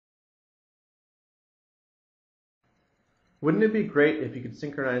Wouldn't it be great if you could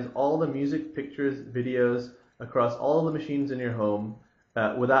synchronize all the music, pictures, videos across all the machines in your home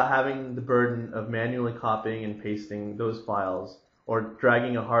without having the burden of manually copying and pasting those files or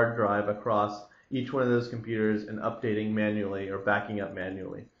dragging a hard drive across each one of those computers and updating manually or backing up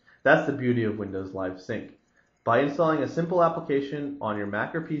manually? That's the beauty of Windows Live Sync. By installing a simple application on your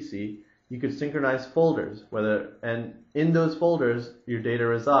Mac or PC, you could synchronize folders, and in those folders your data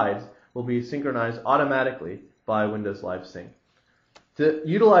resides will be synchronized automatically by Windows Live Sync. To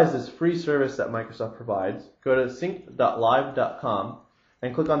utilize this free service that Microsoft provides, go to sync.live.com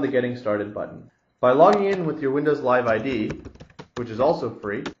and click on the Getting Started button. By logging in with your Windows Live ID, which is also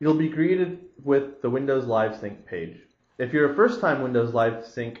free, you'll be greeted with the Windows Live Sync page. If you're a first-time Windows Live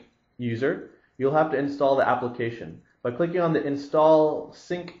Sync user, you'll have to install the application. By clicking on the Install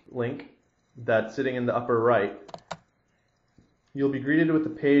Sync link that's sitting in the upper right, you'll be greeted with a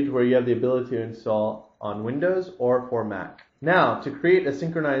page where you have the ability to install on Windows or for Mac. Now, to create a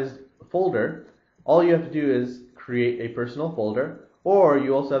synchronized folder, all you have to do is create a personal folder, or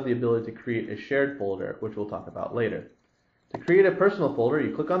you also have the ability to create a shared folder, which we'll talk about later. To create a personal folder,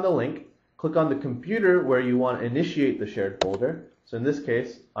 you click on the link, click on the computer where you want to initiate the shared folder. So in this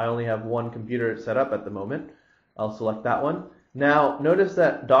case, I only have one computer set up at the moment. I'll select that one. Now, notice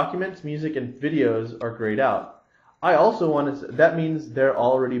that documents, music, and videos are grayed out. I also want to, that means they're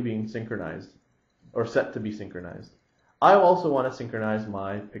already being synchronized or set to be synchronized. I also want to synchronize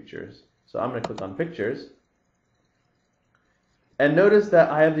my pictures. So I'm going to click on Pictures. And notice that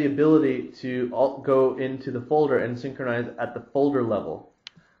I have the ability to go into the folder and synchronize at the folder level.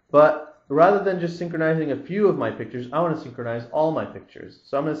 But rather than just synchronizing a few of my pictures, I want to synchronize all my pictures.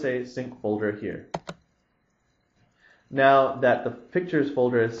 So I'm going to say Sync Folder here. Now that the Pictures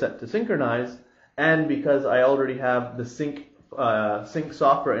folder is set to synchronize, and because I already have the sync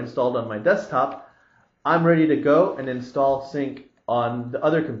software installed on my desktop, I'm ready to go and install Sync on the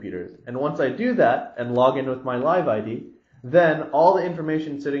other computers. And once I do that and log in with my Live ID, then all the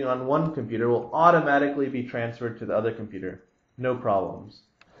information sitting on one computer will automatically be transferred to the other computer. No problems.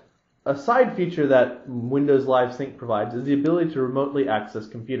 A side feature that Windows Live Sync provides is the ability to remotely access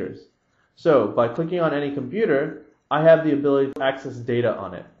computers. So by clicking on any computer, I have the ability to access data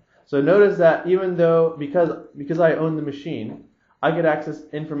on it. So notice that even though, because I own the machine, I could access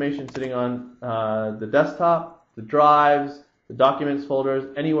information sitting on the desktop, the drives, the documents folders,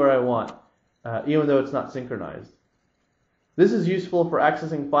 anywhere I want, even though it's not synchronized. This is useful for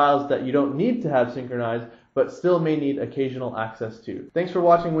accessing files that you don't need to have synchronized, but still may need occasional access to. Thanks for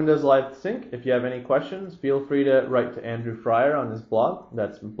watching Windows Live Sync. If you have any questions, feel free to write to Andrew Fryer on his blog.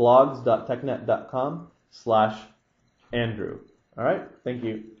 That's blogs.technet.com/Andrew. All right, thank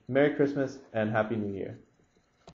you. Merry Christmas and Happy New Year.